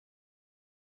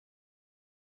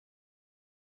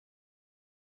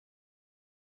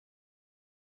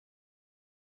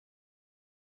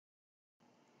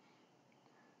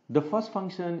The first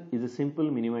function is a simple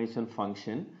minimization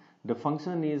function. The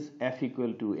function is f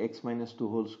equal to x minus 2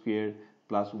 whole square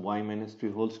plus y minus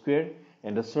 3 whole square,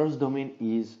 and the search domain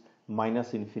is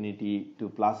minus infinity to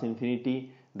plus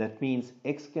infinity. That means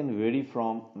x can vary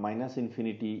from minus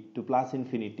infinity to plus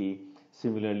infinity.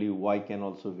 Similarly, y can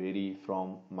also vary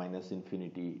from minus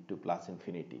infinity to plus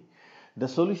infinity. The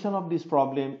solution of this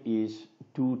problem is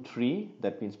 2, 3,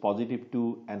 that means positive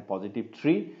 2 and positive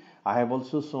 3. I have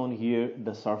also shown here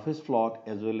the surface plot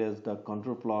as well as the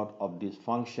contour plot of this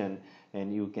function,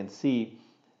 and you can see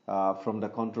from the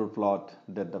contour plot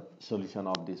that the solution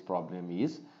of this problem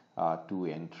is 2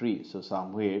 and 3. So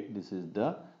somewhere this is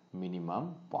the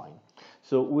minimum point.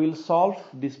 So we'll solve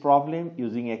this problem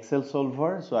using Excel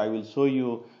solver. So I will show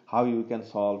you how you can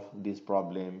solve this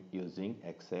problem using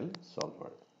Excel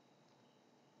solver.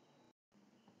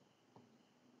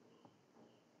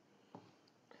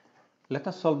 Let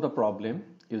us solve the problem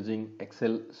using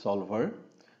Excel solver.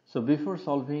 So before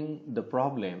solving the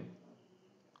problem,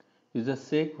 you just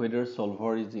check whether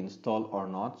solver is installed or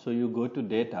not. So you go to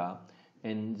data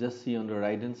and just see on the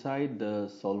right hand side the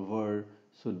solver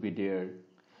should be there.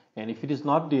 And if it is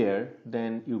not there,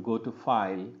 then you go to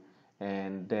file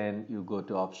and then you go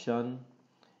to option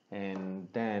and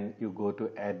then you go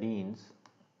to add-ins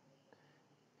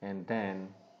and then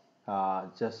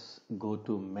just go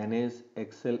to manage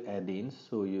Excel add-ins.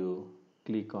 So you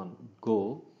click on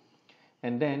go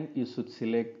and then you should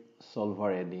select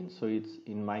solver add-in. So it's,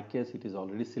 in my case, it is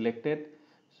already selected.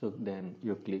 So then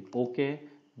you click OK,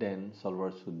 then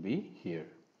solver should be here.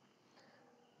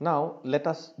 Now let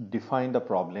us define the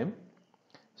problem.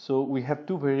 So we have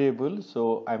two variables.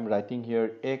 So I'm writing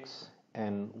here x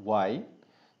and y.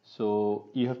 So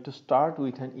you have to start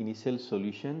with an initial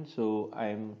solution. So I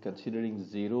am considering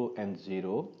 0 and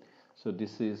 0. So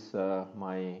this is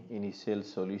my initial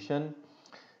solution.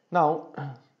 Now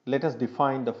let us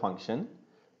define the function,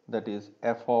 that is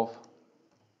f of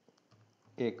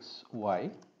x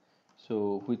y,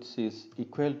 so which is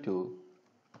equal to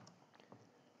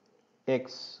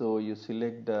x. So you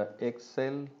select the x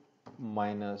cell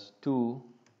minus 2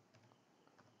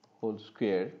 whole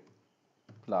square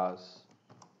plus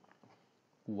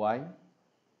y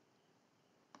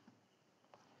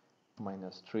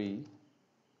minus 3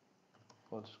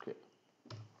 whole square.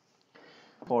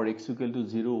 For x equal to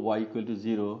 0, y equal to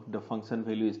 0, the function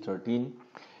value is 13,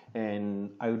 and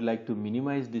I would like to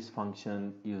minimize this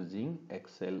function using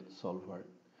Excel solver.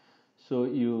 So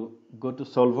you go to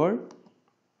solver.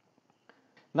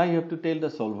 Now you have to tell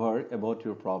the solver about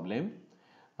your problem.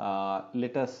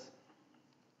 Let us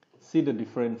see the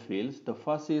different fields. The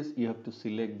first is you have to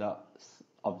select the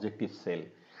objective cell.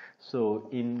 So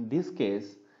in this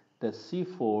case, the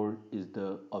C4 is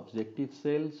the objective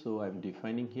cell. So I'm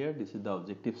defining here, this is the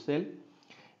objective cell.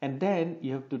 And then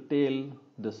you have to tell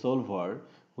the solver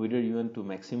whether you want to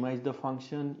maximize the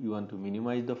function, you want to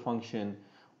minimize the function,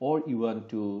 or you want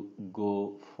to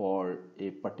go for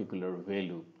a particular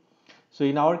value. So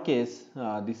in our case,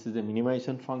 this is a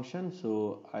minimization function,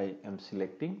 so I am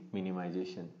selecting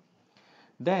minimization.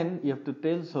 Then you have to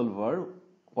tell solver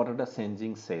what are the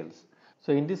changing cells.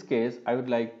 So in this case, I would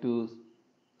like to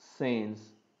change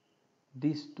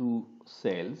these two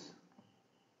cells.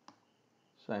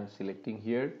 So I am selecting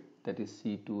here, that is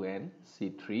C2 and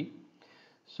C3.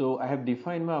 So I have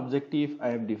defined my objective, I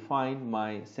have defined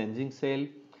my changing cell.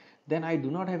 Then I do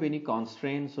not have any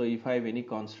constraint. So if I have any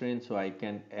constraint, so I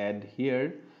can add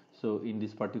here. So in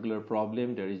this particular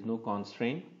problem, there is no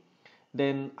constraint.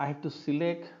 Then I have to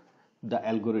select the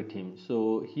algorithm.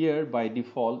 So here by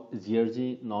default,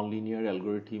 GRG nonlinear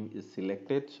algorithm is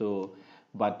selected. So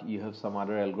but you have some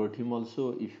other algorithm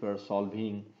also. If you are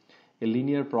solving a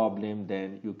linear problem,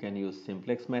 then you can use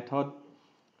simplex method.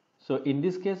 So in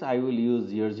this case, I will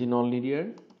use GRG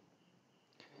nonlinear.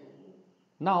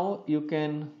 Now you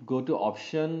can go to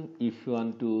option if you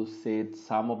want to set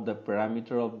some of the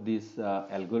parameter of this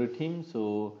algorithm.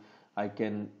 So I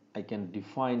can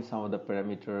define some of the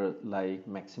parameter like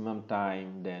maximum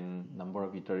time, then number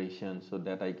of iterations, so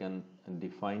that I can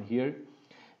define here.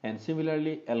 And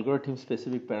similarly, algorithm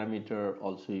specific parameter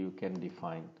also you can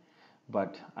define,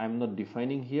 but I'm not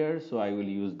defining here, so I will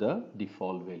use the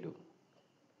default value.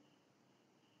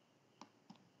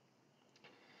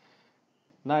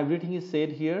 Now everything is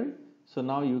said here. So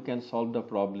now you can solve the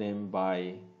problem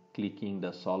by clicking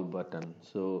the solve button.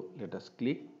 So let us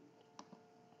click.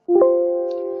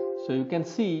 So you can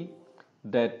see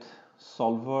that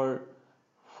solver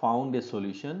found a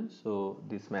solution. So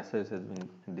this message has been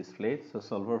displayed. So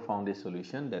solver found a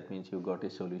solution. That means you got a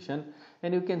solution,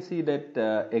 and you can see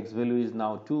that x value is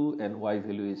now 2 and y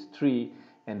value is 3,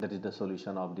 and that is the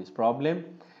solution of this problem.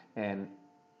 and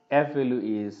f value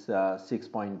is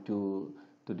 6.2 to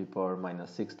the power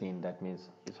minus 16. That means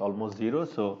it's almost 0.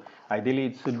 So ideally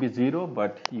it should be 0,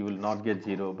 but you will not get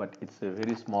 0, but it's a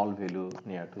very small value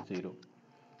near to 0.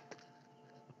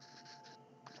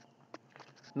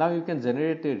 Now you can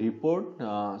generate a report.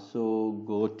 So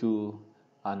go to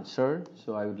answer.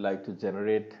 So I would like to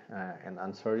generate an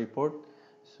answer report.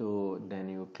 So then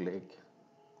you click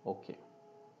OK.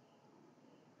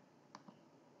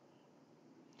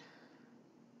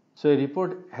 So a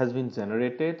report has been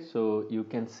generated. So you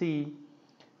can see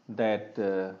that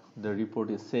the report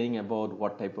is saying about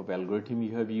what type of algorithm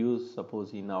you have used.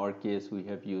 Suppose in our case we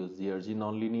have used ZRG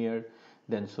nonlinear,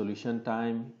 then solution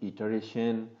time,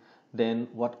 iteration, then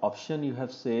what option you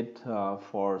have set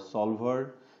for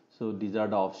solver. So these are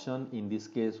the options. In this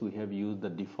case we have used the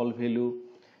default value,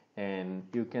 and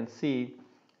you can see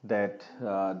that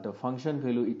the function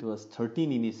value, it was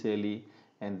 13 initially,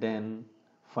 and then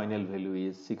final value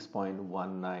is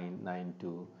 6.1992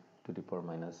 to the power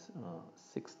minus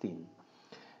 16.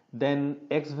 Then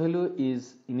x value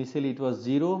is, initially it was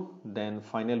 0, then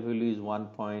final value is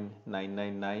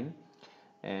 1.999,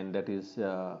 and that is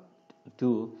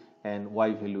 2, and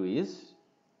y value is,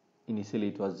 initially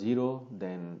it was 0,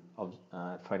 then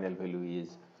final value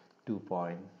is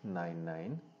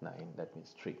 2.999, that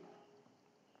means 3.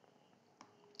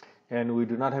 And we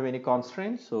do not have any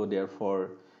constraints, so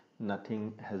therefore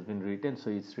nothing has been written,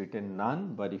 so it's written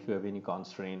none. But if you have any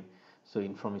constraint, so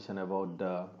information about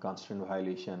the constraint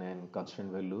violation and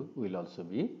constraint value will also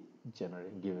be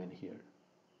given here.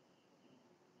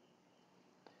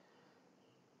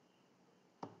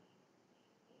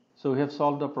 So we have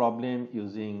solved the problem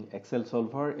using Excel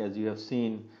solver. As you have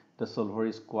seen, the solver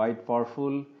is quite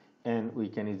powerful, and we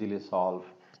can easily solve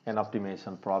an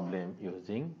optimization problem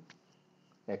using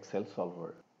Excel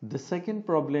solver. The second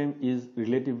problem is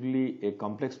relatively a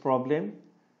complex problem.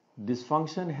 This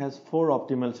function has 4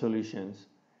 optimal solutions,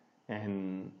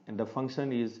 and the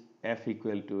function is f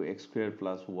equal to x square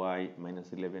plus y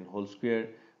minus 11 whole square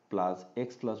plus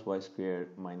x plus y square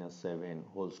minus 7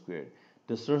 whole square.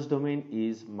 The source domain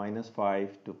is minus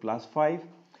 5 to plus 5,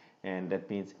 and that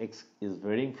means x is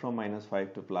varying from minus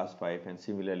 5 to plus 5, and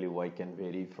similarly y can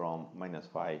vary from minus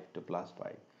 5 to plus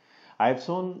 5. I have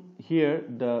shown here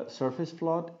the surface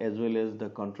plot as well as the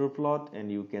contour plot,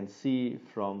 and you can see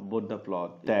from both the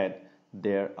plot that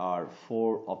there are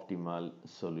 4 optimal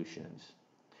solutions.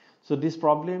 So this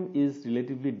problem is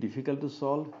relatively difficult to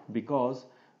solve, because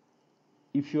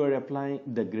if you are applying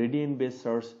the gradient based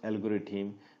search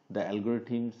algorithm, the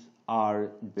algorithms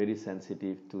are very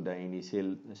sensitive to the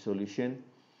initial solution.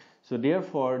 So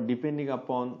therefore, depending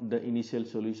upon the initial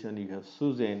solution you have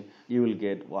chosen, you will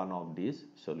get one of these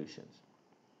solutions.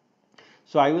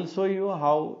 So I will show you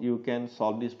how you can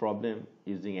solve this problem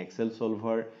using Excel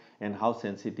solver, and how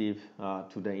sensitive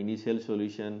to the initial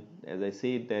solution. As I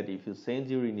said, that if you change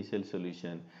your initial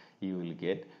solution, you will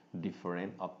get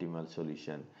different optimal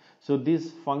solution. So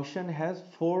this function has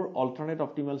 4 alternate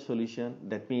optimal solution.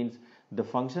 That means the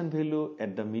function value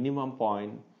at the minimum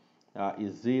point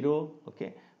is 0,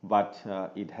 okay, but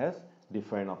it has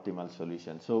different optimal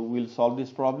solutions. So we'll solve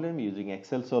this problem using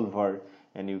Excel solver,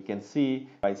 and you can see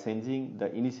by changing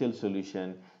the initial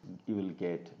solution, you will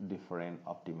get different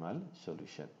optimal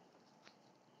solution.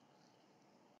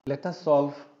 Let us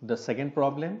solve the second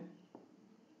problem.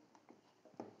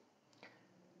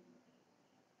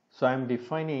 So I am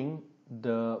defining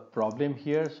the problem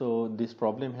here. So this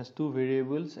problem has 2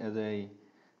 variables. As I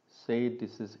said,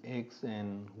 this is x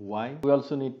and y. We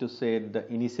also need to set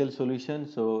the initial solution.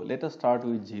 So let us start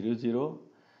with 0, 0.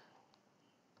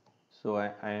 So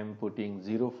I am putting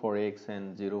 0 for x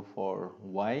and 0 for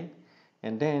y,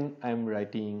 and then I am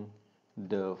writing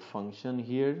the function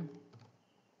here.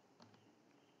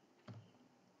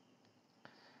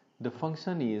 The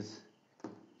function is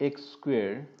x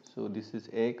square, so this is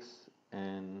x,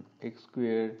 and x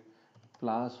square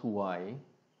plus y,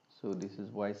 so this is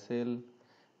y cell,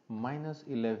 minus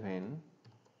 11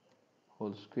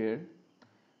 whole square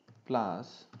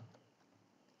plus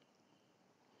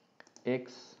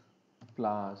x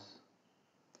plus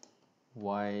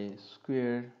y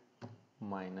square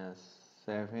minus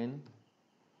 7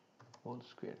 whole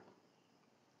square.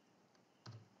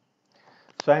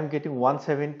 So I am getting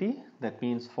 170. That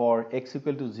means for x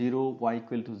equal to 0, y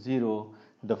equal to 0,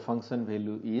 the function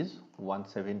value is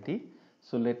 170.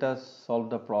 So let us solve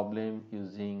the problem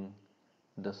using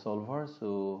the solver.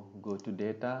 So go to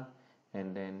data,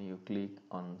 and then you click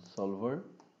on solver.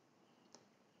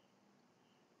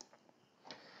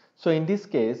 So in this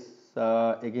case,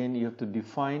 again you have to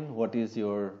define what is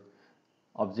your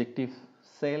objective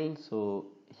cell. So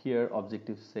here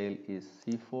objective cell is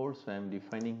C4, so I am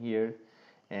defining here,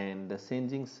 and the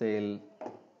changing cells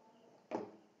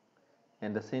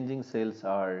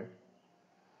are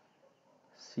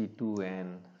C2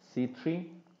 and C3,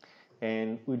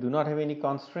 and we do not have any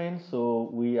constraints, so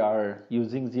we are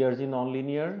using ZRG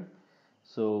nonlinear,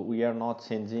 so we are not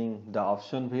changing the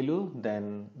option value.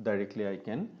 Then directly I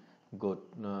can go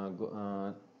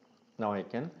now I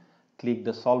can click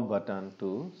the solve button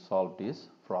to solve this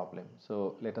problem.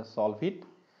 So let us solve it.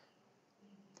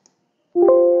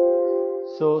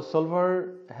 So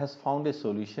solver has found a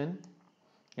solution,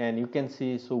 and you can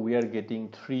see, so we are getting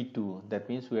 3 2, that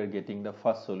means we are getting the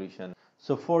first solution.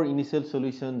 So for initial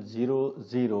solution 0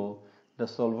 0, the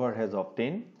solver has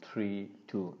obtained 3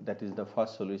 2, that is the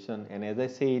first solution. And as I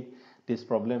said, this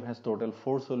problem has total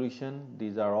 4 solutions.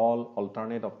 These are all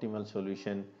alternate optimal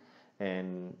solution,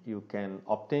 and you can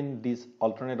obtain this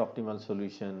alternate optimal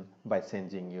solution by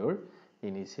changing your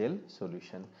initial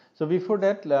solution. So before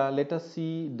that, let us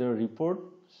see the report.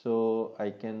 So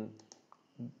I can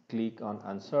click on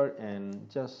answer and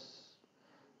just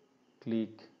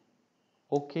click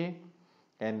OK,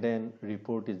 and then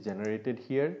report is generated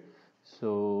here.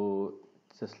 So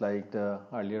just like the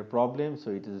earlier problem, so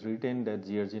it is written that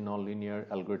ZRG nonlinear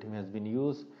algorithm has been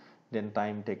used, then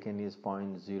time taken is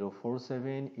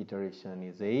 0.047, iteration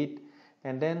is 8,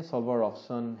 and then solver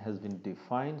option has been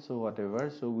defined, so whatever.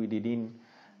 So we didn't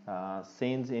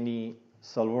change any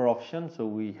solver option, so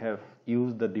we have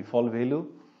used the default value.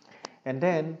 And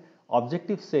then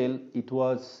objective cell, it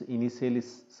was initially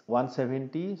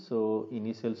 170, so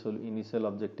initial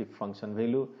objective function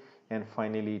value, and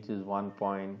finally it is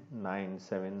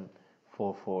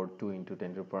 1.97442 into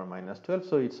 10 to the power minus 12,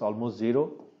 so it's almost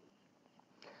 0.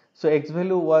 So x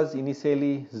value was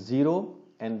initially 0,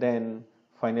 and then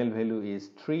final value is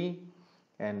 3,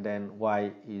 and then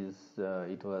y is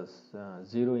it was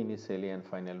 0 initially and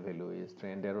final value is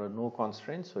 3, and there were no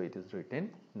constraints, so it is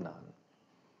written none.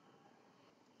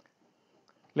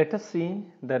 Let us see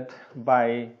that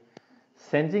by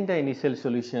changing the initial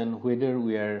solution whether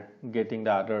we are getting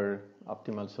the other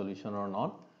optimal solution or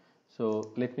not.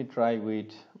 So let me try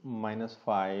with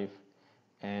 -5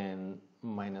 and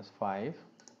 -5.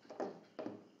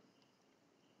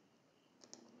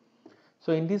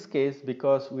 So in this case,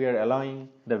 because we are allowing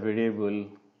the variable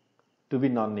to be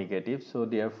non-negative, so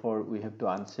therefore we have to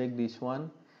uncheck this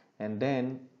one, and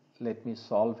then let me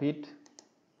solve it.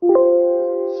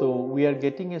 So we are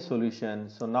getting a solution.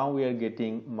 So now we are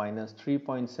getting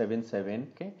 -3.77.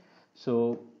 Okay,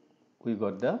 so we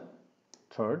got the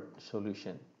third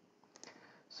solution.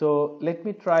 So let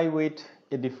me try with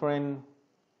a different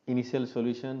initial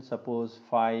solution, suppose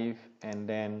 5 and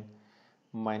then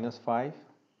 -5.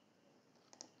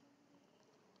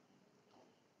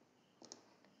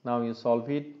 Now you solve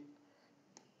it,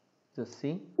 just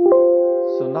see.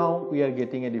 So now we are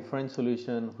getting a different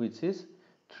solution, which is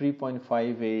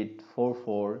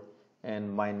 3.5844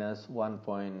 and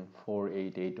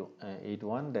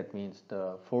 -1.4881. That means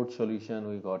the fourth solution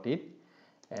we got it.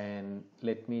 And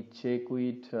let me check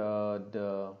with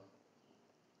another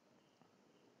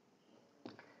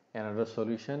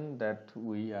solution that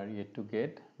we are yet to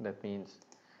get. That means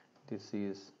this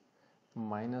is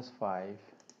 -5,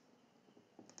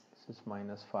 this is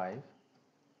 -5,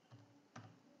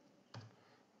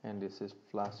 and this is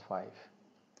 +5.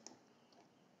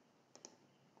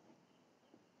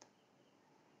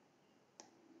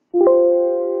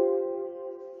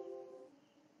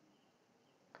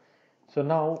 So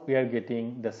now we are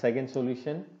getting the second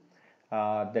solution,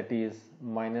 that is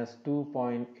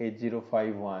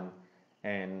 -2.8051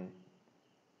 and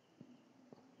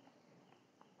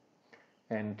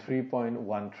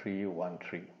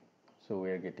 3.1313. So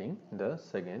we are getting the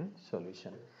second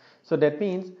solution. So that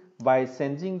means by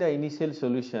changing the initial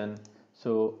solution,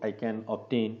 so I can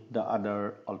obtain the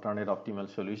other alternate optimal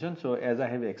solution. So as I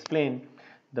have explained,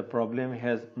 the problem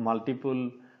has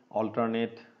multiple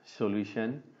alternate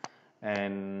solution,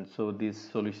 and so this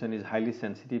solution is highly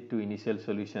sensitive to initial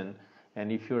solution,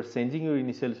 and if you are changing your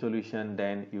initial solution,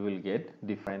 then you will get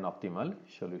different optimal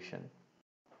solution.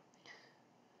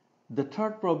 The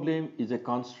third problem is a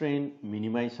constraint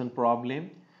minimization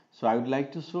problem. So I would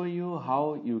like to show you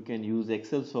how you can use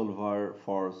Excel solver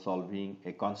for solving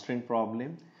a constraint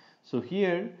problem. So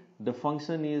here the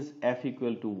function is f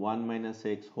equal to 1 minus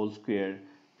x whole square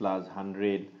plus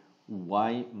 100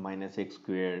 y minus x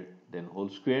square then whole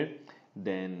square.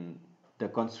 Then the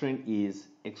constraint is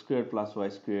x square plus y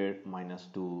square minus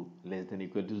 2 less than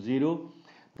equal to 0.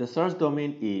 The search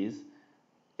domain is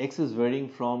x is varying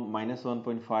from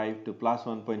 -1.5 to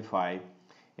 +1.5,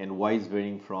 and y is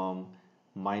varying from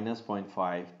minus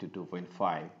 0.5 to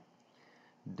 2.5.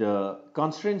 The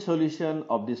constraint solution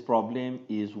of this problem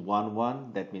is 1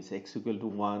 1, that means x equal to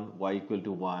 1, y equal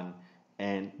to 1,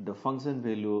 and the function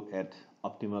value at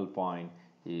optimal point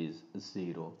is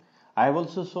 0. I have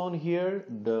also shown here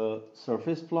the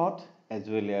surface plot as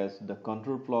well as the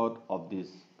contour plot of this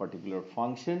particular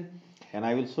function, and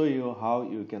I will show you how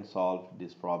you can solve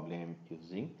this problem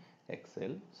using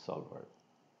Excel solver.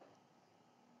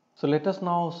 So let us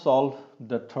now solve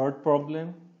the third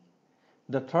problem.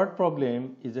 The third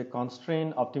problem is a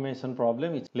constraint optimization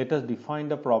problem. Let us define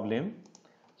the problem.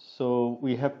 So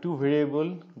we have two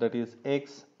variables, that is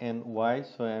x and y.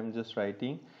 So I am just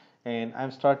writing, and I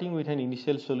am starting with an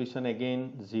initial solution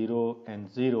again 0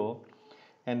 and 0,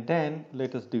 and then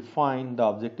let us define the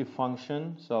objective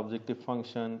function. So objective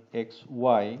function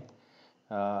xy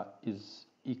is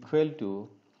equal to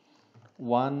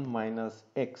 1 minus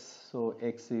x. So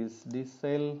x is this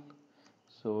cell,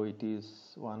 so it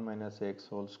is 1 minus x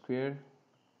whole square,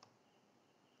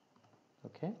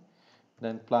 okay,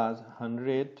 then plus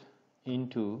 100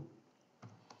 into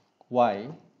y.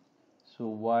 So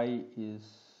y is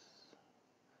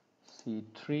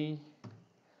c3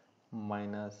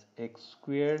 minus x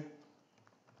square,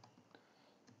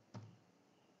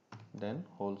 then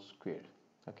whole square,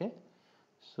 okay.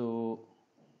 So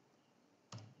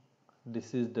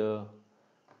this is the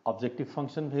objective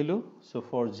function value. So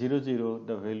for 0 0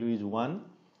 the value is 1.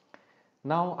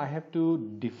 Now I have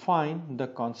to define the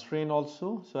constraint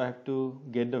also, so I have to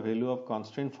get the value of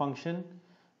constraint function.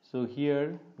 So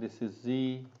here this is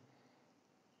z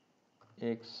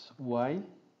x y,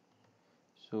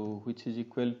 so which is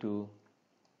equal to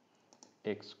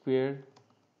x square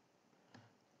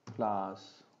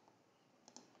plus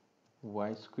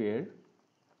y square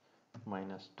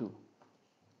minus 2.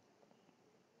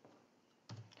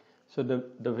 So the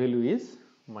value is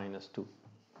minus 2.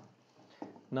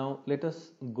 Now let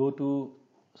us go to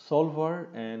solver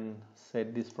and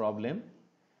set this problem.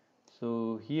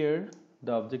 So here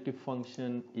the objective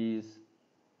function is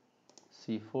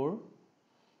C4,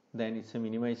 then it's a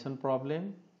minimization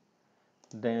problem,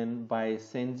 then by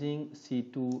changing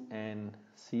C2 and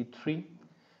C3.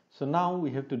 So now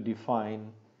we have to define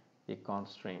a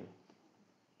constraint.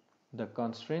 The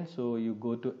constraint, so you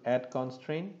go to add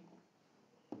constraint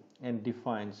and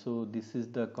define. So this is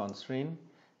the constraint,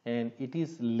 and it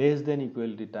is less than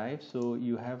equality type. So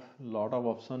you have lot of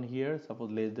option here.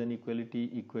 Suppose less than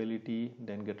equality, equality,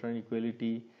 then greater than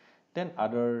equality, then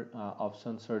other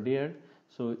options are there.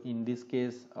 So in this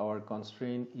case our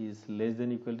constraint is less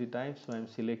than equality type, so I am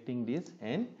selecting this,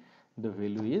 and the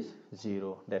value is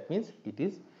 0. That means it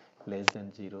is less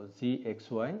than 0.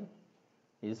 Gxy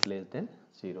is less than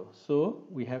 0. So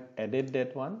we have added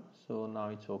that one, so now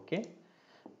it's okay.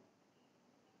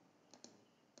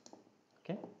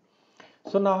 Okay,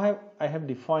 so now I have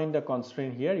defined the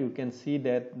constraint here. You can see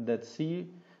that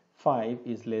C5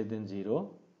 is less than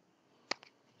 0.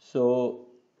 So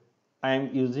I am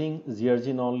using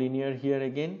ZRG nonlinear here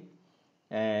again,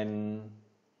 and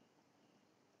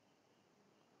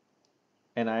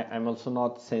I am also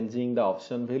not changing the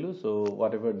option value. So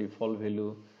whatever default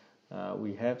value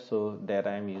we have, so that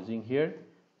I am using here.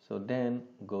 So then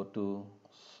go to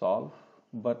solve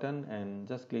button and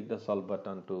just click the solve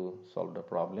button to solve the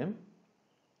problem.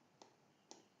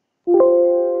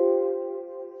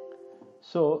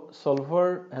 So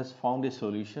solver has found a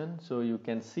solution. So you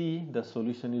can see the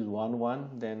solution is 1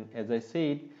 1. Then as I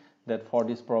said that for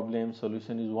this problem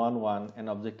solution is 1 1 and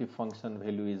objective function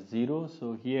value is 0.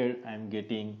 So here I am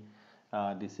getting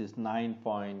this is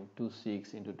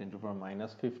 9.26 into 10 to the power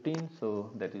minus 15. So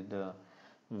that is the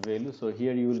value. So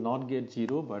here you will not get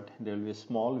 0, but there will be a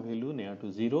small value near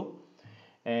to 0,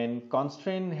 and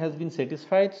constraint has been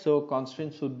satisfied. So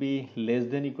constraint should be less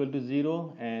than equal to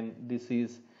 0, and this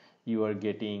is you are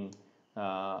getting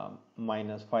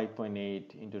minus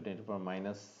 5.8 into 10 to the power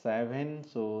minus 7,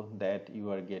 so that you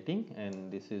are getting,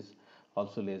 and this is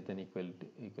also less than equal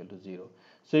to 0.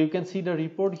 So you can see the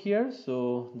report here.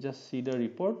 So just see the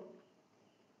report.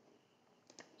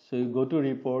 So you go to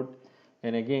report,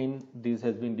 and again this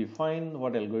has been defined,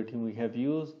 what algorithm we have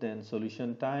used, then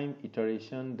solution time,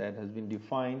 iteration that has been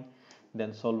defined,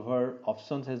 then solver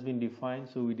options has been defined.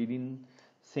 So we didn't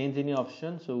change any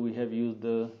option, so we have used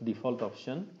the default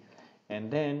option. And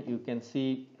then you can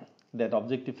see that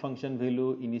objective function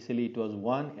value initially it was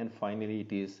 1, and finally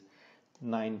it is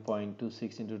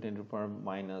 9.26 into 10 to the power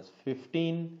minus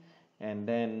 15, and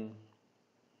then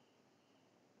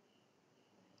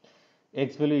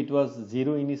x value it was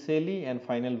 0 initially and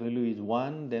final value is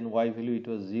 1, then y value it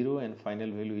was 0 and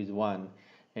final value is 1,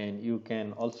 And you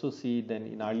can also see then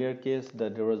in earlier case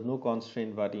that there was no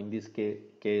constraint, but in this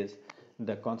case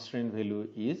the constraint value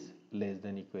is less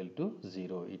than equal to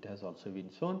 0. It has also been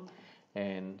shown,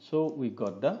 and so we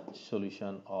got the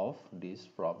solution of this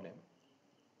problem.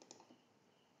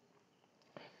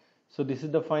 So this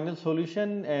is the final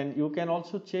solution, and you can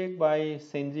also check by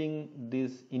changing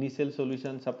this initial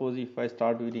solution. Suppose if I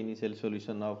start with initial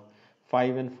solution of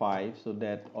 5 and 5, so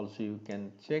that also you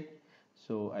can check.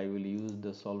 So I will use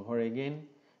the solver again,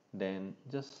 then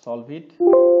just solve it.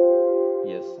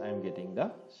 Yes, I am getting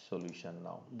the solution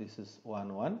now. This is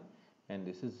 1 1 and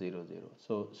this is 0 0.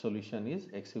 So solution is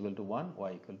x equal to 1,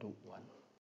 y equal to 1.